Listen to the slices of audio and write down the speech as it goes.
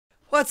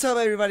What's up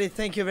everybody,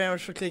 thank you very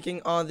much for clicking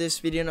on this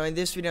video. Now in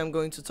this video I'm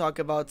going to talk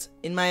about,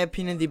 in my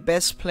opinion, the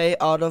best play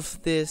out of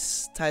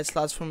this tight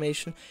slots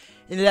formation.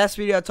 In the last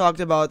video I talked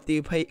about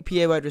the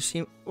PA wide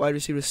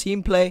receiver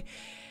seam play,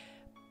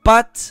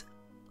 but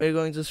we're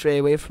going to stray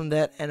away from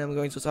that and I'm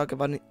going to talk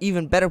about an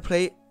even better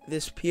play,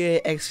 this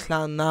PA X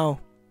Clown now.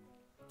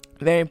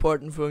 Very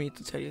important for me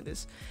to tell you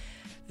this.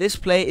 This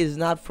play is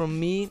not from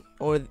me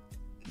or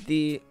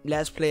the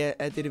last play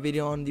I did a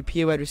video on the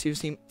PA wide receiver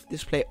team.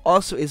 This play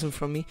also isn't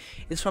from me.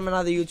 It's from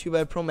another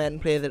YouTuber, pro Madden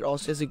player, that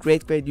also has a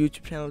great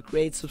YouTube channel,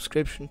 great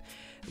subscription,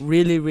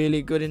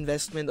 really good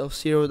investment of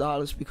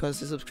 $0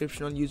 because the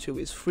subscription on YouTube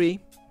is free.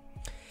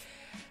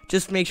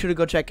 Just make sure to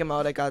go check him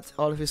out. I got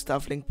all of his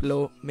stuff linked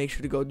below. Make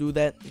sure to go do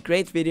that.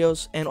 Great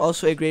videos and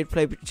also a great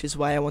play, which is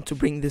why I want to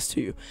bring this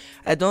to you.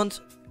 I don't.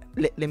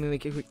 Let me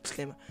make a quick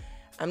disclaimer.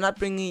 I'm not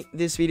bringing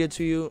this video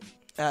to you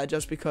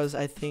just because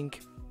I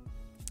think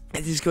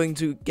it is going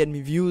to get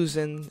me views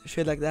and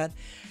shit like that.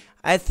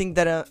 I think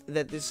that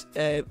that this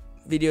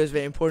video is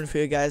very important for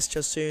you guys,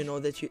 just so you know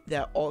that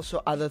there are also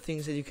other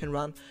things that you can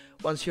run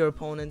once your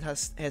opponent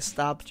has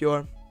stopped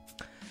your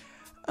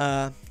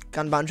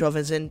gun bunch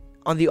offense. And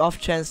on the off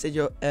chance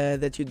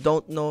that you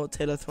don't know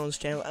Taylor Throne's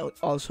channel, I would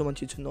also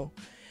want you to know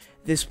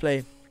this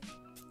play.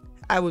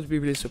 I would be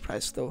really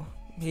surprised though.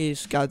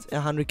 He's got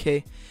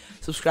 100k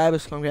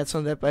subscribers. Congrats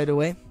on that, by the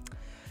way.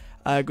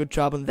 Good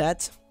job on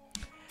that.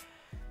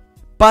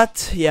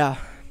 But yeah,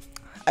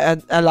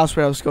 I lost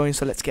where I was going,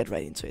 so let's get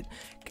right into it.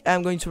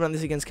 I'm going to run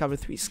this against cover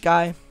 3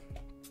 Sky,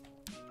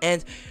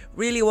 and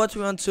really what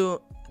we want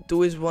to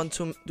do is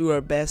do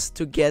our best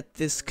to get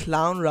this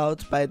clown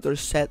route by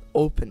Dorset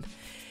open.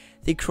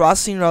 The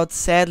crossing route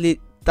sadly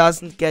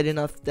doesn't get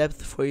enough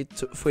depth for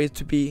it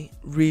to be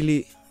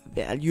really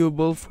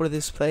valuable for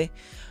this play.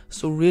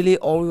 So really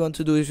all we want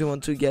to do is we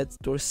want to get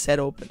Dorset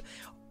open.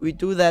 We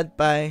do that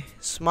by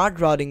smart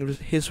routing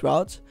his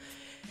route.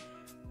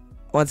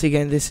 Once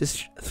again, this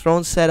is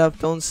Throne setup.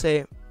 Don't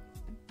say,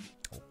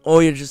 oh,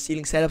 you're just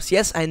stealing setups.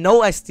 Yes, I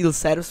know I steal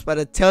setups, but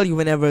I tell you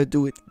whenever I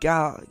do it.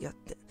 God.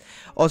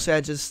 Also,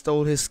 I just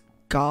stole his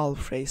Gal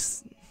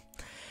phrase.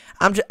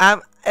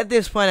 I'm at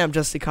this point, I'm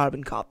just a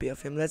carbon copy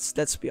of him.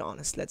 Let's be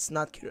honest. Let's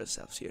not kid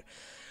ourselves here.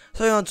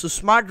 So I want to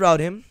smart route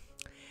him,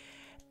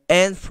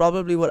 and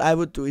probably what I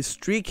would do is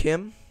streak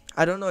him.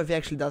 I don't know if he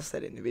actually does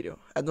that in the video.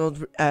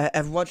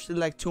 I've watched it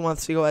like 2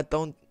 months ago. I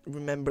don't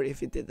remember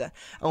if he did that.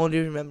 I only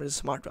remember the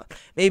smart route.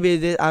 Maybe he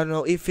did. I don't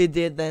know. If he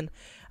did, then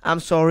I'm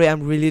sorry.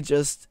 I'm really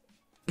just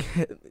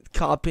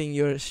copying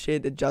your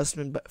shit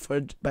adjustment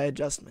by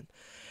adjustment.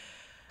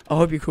 I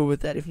hope you're cool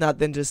with that. If not,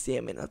 then just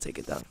DM me and I'll take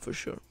it down for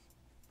sure.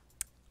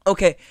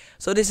 Okay,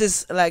 so this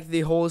is like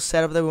the whole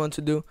setup that we want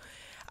to do.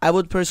 I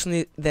would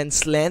personally then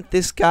slant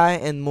this guy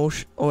and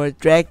motion, or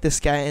drag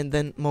this guy and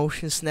then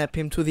motion snap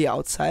him to the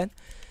outside,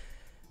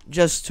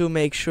 just to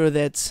make sure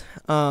that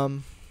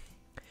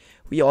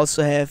we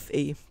also have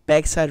a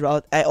backside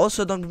route. I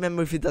also don't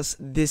remember if he does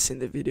this in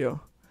the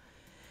video.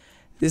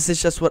 This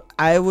is just what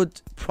I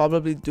would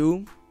probably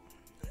do.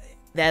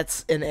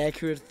 That's an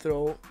accurate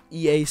throw,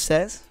 EA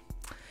says.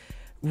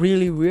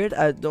 Really weird.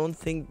 I don't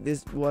think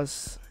this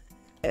was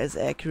as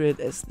accurate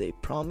as they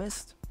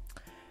promised.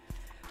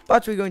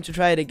 But we're going to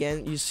try it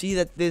again. You see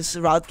that this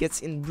route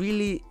gets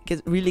really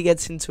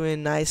gets into a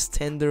nice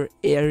tender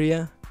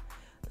area.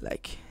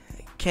 Like,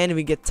 I can't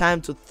even get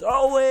time to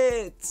throw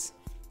it.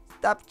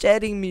 Stop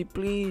chatting me,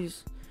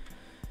 please.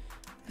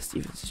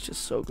 Stevens is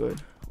just so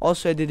good.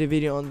 Also, I did a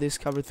video on this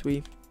cover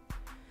 3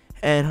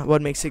 and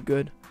what makes it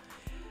good.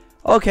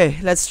 Okay,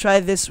 let's try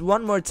this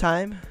one more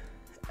time.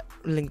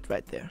 Linked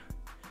right there.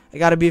 I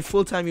gotta be a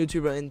full-time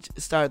YouTuber and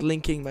start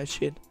linking my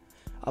shit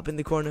up in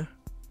the corner.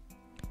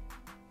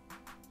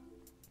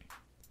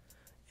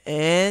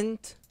 And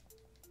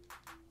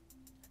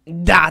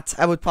that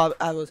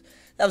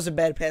was a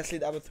bad pass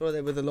lead. I would throw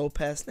that with a low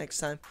pass next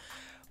time.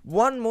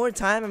 One more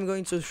time I'm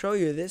going to show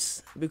you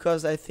this,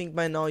 because I think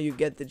by now you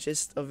get the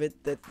gist of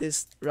it, that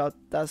this route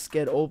does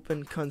get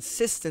open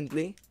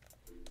consistently.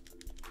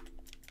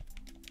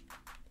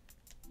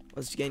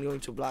 Once again, going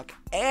to block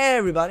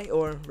everybody,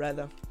 or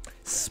rather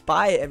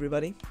spy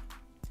everybody.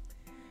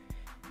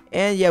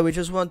 And yeah, we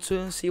just want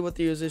to see what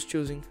the user is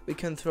choosing. We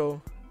can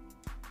throw.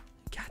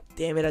 God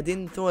damn it, I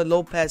didn't throw a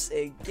low pass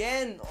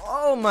again.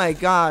 Oh my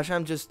gosh,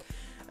 I'm just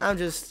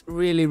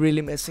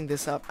really messing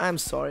this up. I'm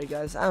sorry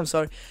guys, I'm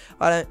sorry,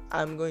 but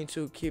I'm going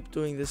to keep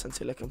doing this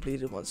until I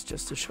complete it once,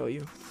 just to show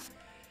you,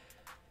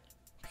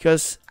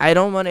 because I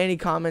don't want any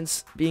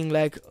comments being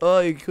like, oh,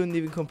 you couldn't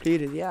even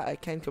complete it. Yeah, I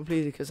can't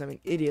complete it because I'm an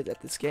idiot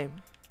at this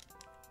game,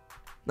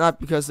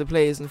 not because the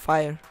play isn't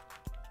fire.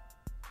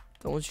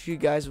 Don't you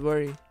guys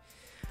worry.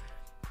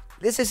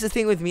 This is the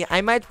thing with me.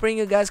 I might bring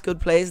you guys good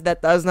plays.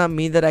 That does not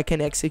mean that I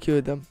can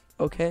execute them.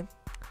 Okay,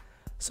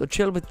 so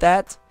chill with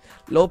that.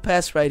 Low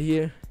pass right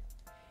here.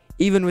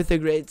 Even with a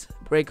great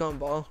break on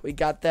ball, we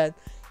got that.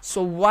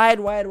 So wide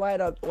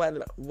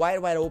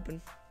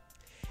open.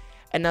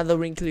 Another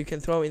wrinkle you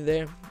can throw in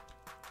there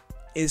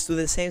is do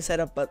the same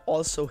setup, but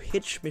also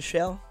hitch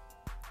Michelle.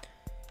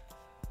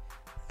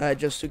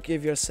 just to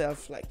give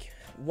yourself like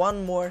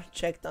one more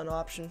check down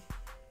option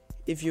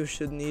if you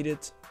should need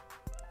it.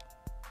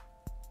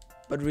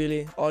 But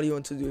really, all you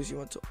want to do is you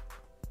want to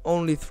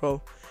only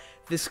throw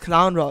this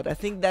clown route. I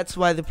think that's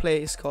why the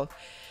play is called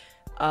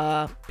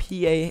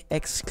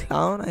PAX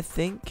clown, I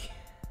think.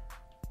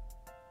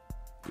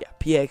 Yeah,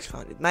 PAX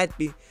clown. It might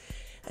be,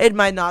 it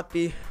might not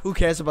be. Who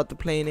cares about the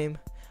play name?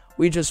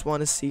 We just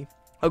want to see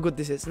how good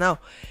this is. Now,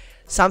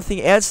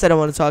 something else that I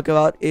want to talk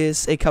about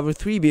is a cover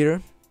 3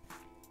 beater,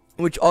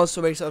 which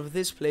also works out of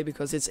this play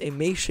because it's a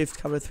makeshift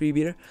cover 3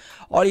 beater.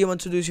 All you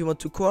want to do is you want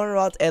to corner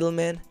out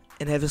Edelman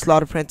and have a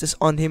slot apprentice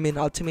on him in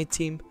Ultimate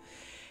Team.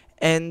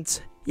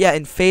 And yeah,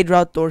 in fade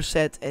route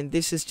Dorset, and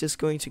this is just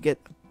going to get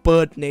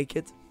butt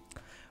naked,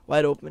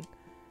 wide open.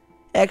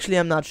 Actually,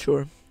 I'm not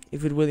sure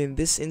if it will in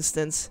this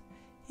instance.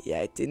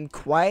 Yeah, it didn't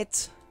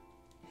quite.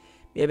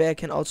 Maybe I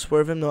can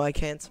outswerve him. No, I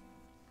can't.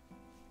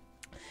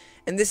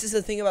 And this is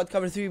the thing about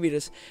cover 3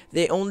 beaters.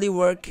 They only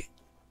work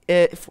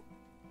if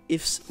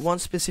one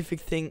specific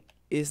thing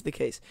is the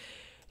case.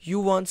 You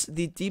want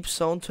the deep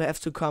zone to have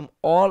to come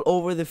all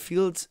over the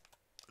field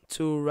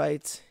to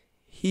right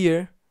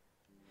here.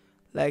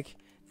 Like,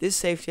 this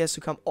safety has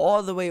to come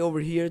all the way over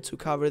here to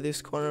cover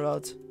this corner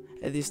out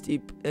at this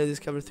this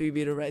cover 3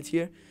 beater right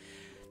here.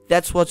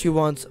 That's what you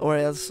want, or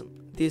else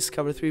this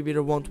cover 3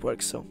 beater won't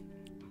work. So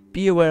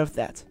be aware of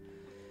that.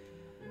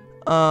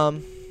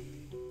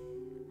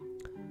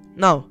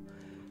 Now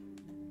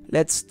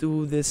let's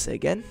do this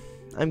again.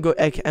 I'm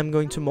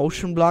going to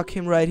motion block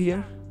him right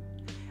here.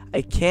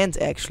 I can't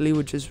actually,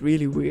 which is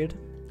really weird.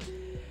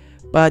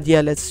 But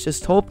yeah, let's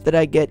just hope that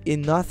I get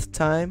enough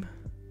time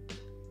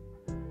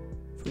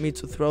for me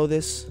to throw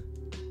this.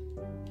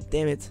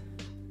 Damn it.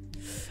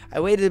 I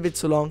waited a bit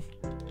too long.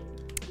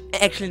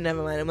 Actually,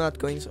 never mind. I'm not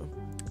going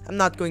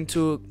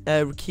to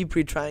keep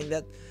retrying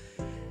that.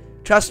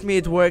 Trust me,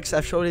 it works.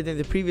 I've showed it in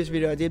the previous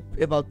video I did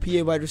about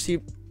PA wide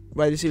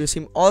receiver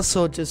team.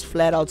 Also, just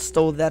flat out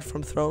stole that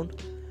from Throne.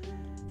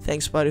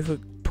 Thanks, buddy, for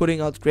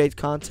putting out great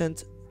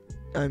content.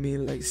 I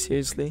mean, like,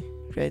 seriously,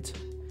 great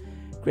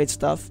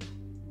stuff.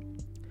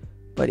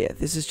 But yeah,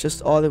 this is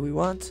just all that we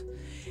want.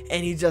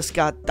 And he just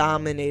got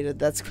dominated.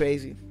 That's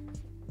crazy.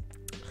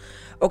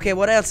 Okay,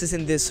 what else is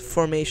in this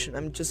formation?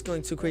 I'm just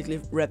going to quickly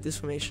wrap this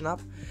formation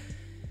up.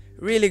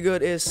 Really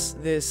good is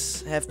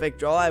this halfback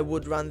draw. I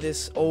would run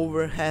this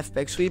over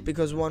halfback sweep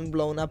because one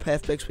blown up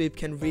halfback sweep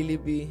can really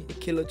be a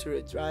killer to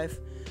a drive.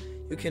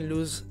 You can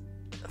lose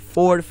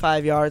 4 to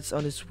 5 yards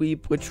on a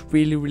sweep, which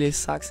really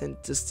sucks and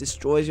just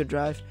destroys your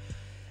drive.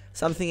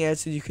 Something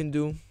else that you can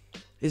do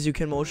is you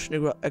can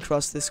motion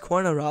across this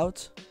corner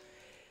route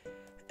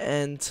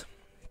and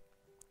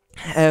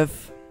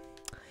have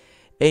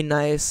a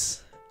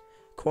nice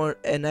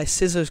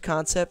scissors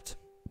concept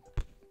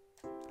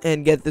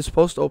and get this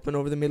post open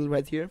over the middle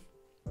right here.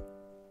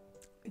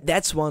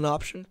 That's one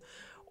option.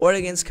 Or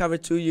against cover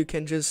 2, you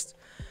can just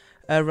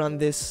run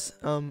this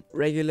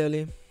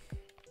regularly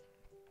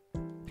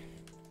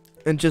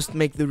and just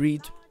make the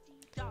read.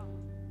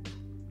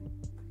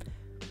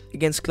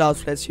 Against cloud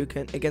flats, you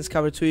can. Against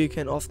cover 2, you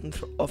can often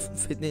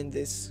fit in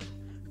this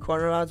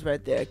corner route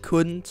right there. I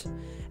couldn't.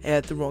 I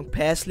had the wrong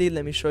pass lead.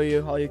 Let me show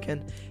you how you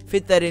can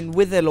fit that in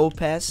with a low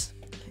pass.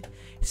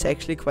 It's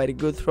actually quite a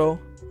good throw,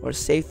 or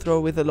safe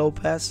throw with a low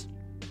pass.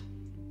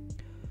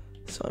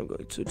 So I'm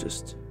going to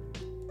just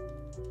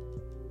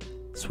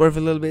swerve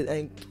a little bit,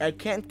 and I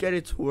can't get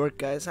it to work,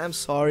 guys. I'm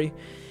sorry.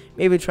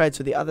 Maybe try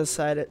to the other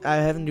side. I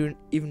haven't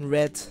even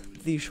read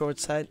the short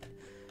side.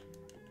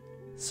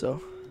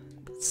 So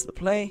that's the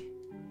play.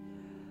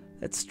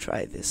 Let's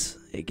try this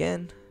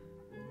again.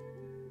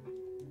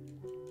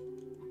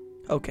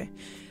 Okay.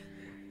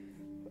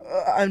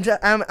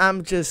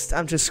 I'm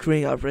just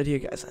screwing up right here,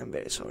 guys. I'm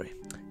very sorry.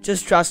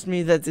 Just trust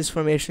me that this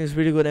formation is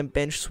really good, and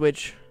bench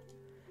switch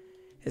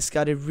has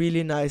got a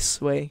really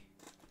nice way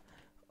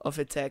of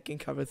attacking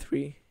cover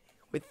 3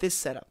 with this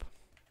setup.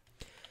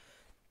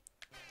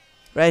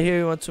 Right here,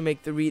 you want to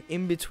make the read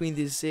in between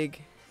the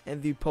zig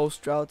and the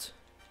post route.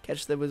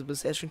 Catch that with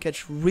possession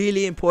catch.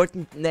 Really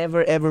important.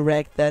 Never ever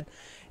rack that.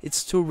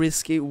 It's too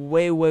risky.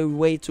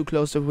 Way too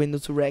close to the window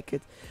to rack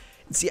it.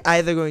 It's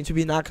either going to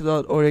be knocked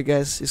out, or a guy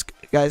is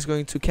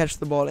going to catch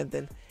the ball and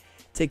then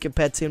take a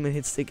pet Tillman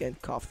hit stick and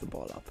cough the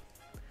ball up.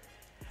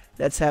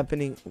 That's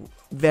happening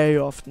very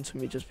often to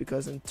me just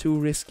because I'm too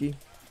risky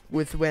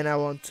with when I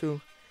want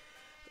to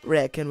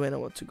rack and when I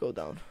want to go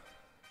down.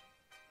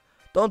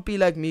 Don't be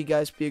like me,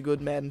 guys. Be a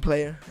good Madden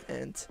player,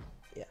 and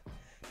yeah,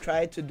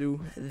 try to do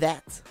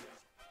that.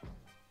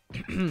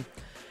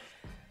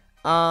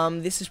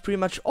 This is pretty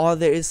much all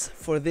there is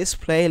for this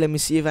play. Let me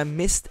see if I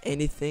missed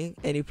anything,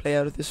 any play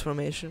out of this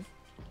formation.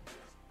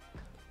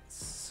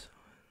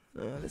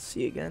 Let's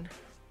see again.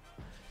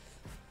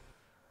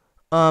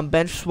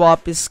 Bench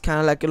swap is kind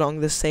of like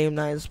along the same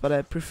lines, but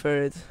I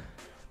prefer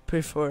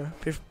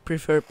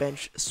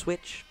bench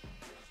switch.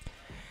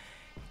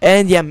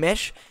 And yeah,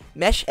 mesh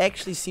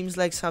actually seems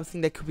like something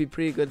that could be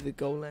pretty good at the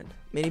goal line.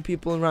 Many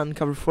people run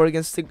cover 4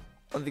 against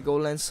on the goal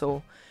line,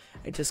 so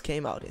I just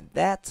came out in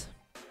that.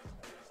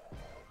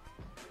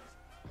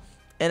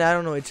 And I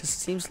don't know, it just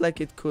seems like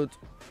it could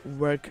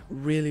work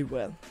really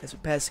well as a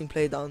passing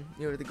play down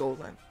near the goal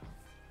line.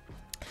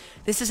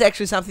 This is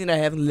actually something I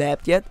haven't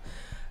labbed yet,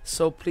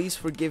 so please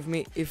forgive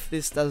me if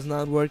this does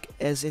not work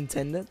as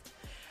intended.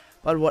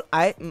 But what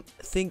I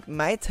think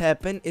might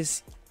happen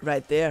is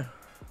right there.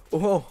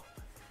 Oh,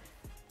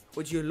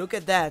 would you look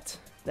at that?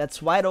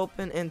 That's wide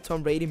open and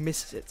Tom Brady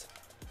misses it.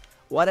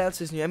 What else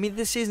is new? I mean,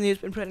 this season he's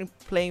been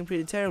playing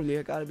pretty terribly,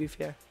 I gotta be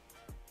fair.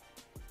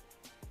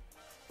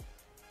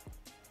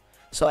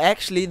 So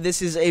actually,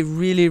 this is a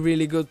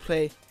really good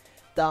play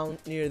down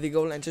near the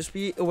goal line. Just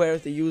be aware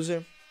of the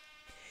user.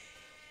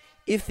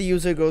 If the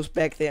user goes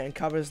back there and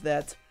covers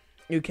that,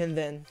 you can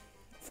then,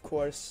 of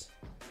course,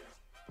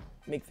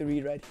 make the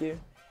read right here.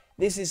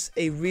 This is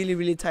a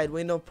really tight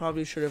window.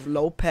 Probably should have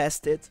low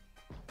passed it.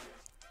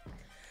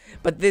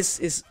 But this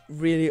is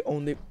really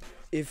only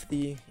if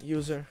the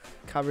user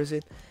covers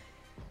it.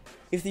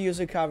 If the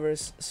user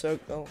covers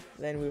circle,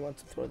 then we want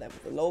to throw that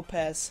with a low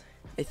pass.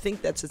 I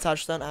think that's a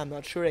touchdown. I'm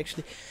not sure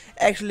actually.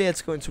 Actually,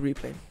 let's go into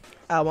replay.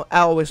 I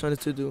always wanted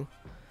to do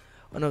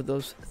one of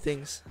those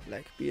things,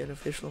 like be an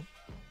official.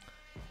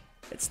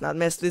 Let's not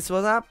mess this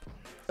one up.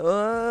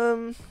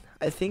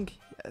 I think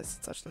that's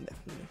a touchdown,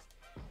 definitely.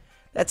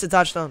 That's a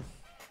touchdown.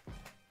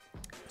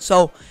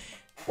 So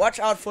watch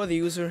out for the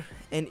user,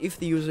 and if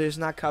the user is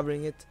not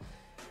covering it,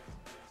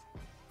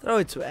 throw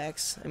it to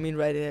X. I mean,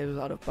 right there it was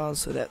out of bounds,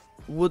 so that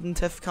wouldn't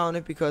have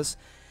counted because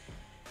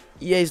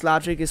EA's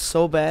logic is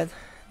so bad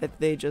that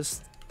they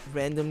just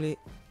randomly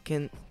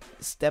can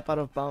step out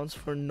of bounds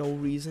for no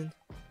reason.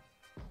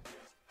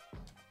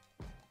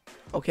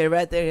 Okay,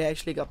 right there he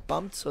actually got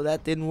bumped, so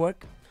that didn't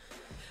work.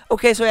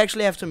 Okay, so I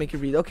actually have to make a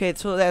read. Okay,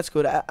 so that's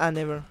good. I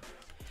never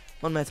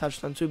want my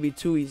touchdown to be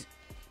too easy.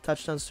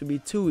 Touchdowns to be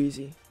too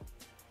easy.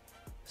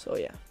 So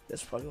yeah,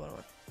 that's probably what I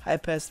want. High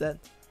pass that.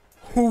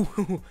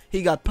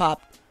 He got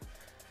popped.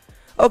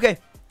 Okay,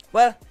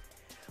 well,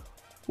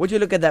 would you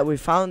look at that? We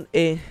found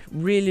a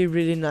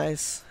really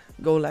nice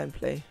goal line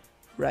play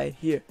right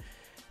here.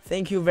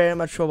 Thank you very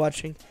much for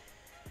watching.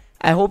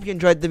 I hope you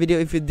enjoyed the video.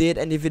 If you did,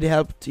 and if it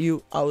helped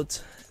you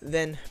out,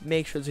 then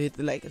make sure to hit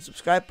the like and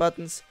subscribe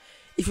buttons.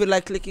 If you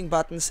like clicking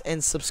buttons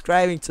and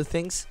subscribing to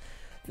things,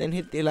 then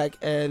hit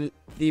the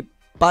the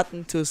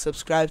button to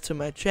subscribe to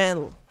my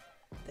channel.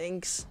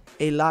 Thanks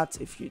a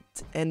lot if you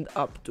end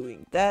up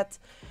doing that.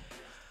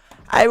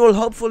 I will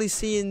hopefully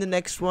see you in the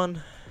next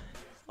one.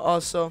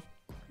 Also,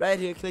 right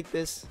here, click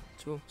this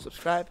to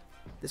subscribe.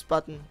 This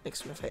button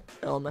next to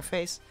on my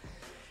face.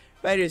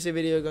 Right here is a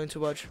video you're going to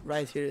watch.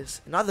 Right here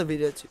is another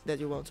video that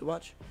you want to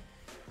watch.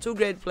 Two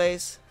great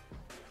plays,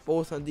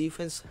 both on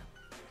defense.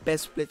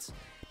 Best splits,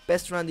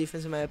 best run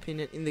defense in my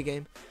opinion in the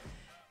game.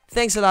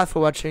 Thanks a lot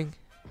for watching.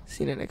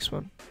 See you in the next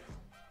one.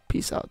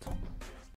 Peace out.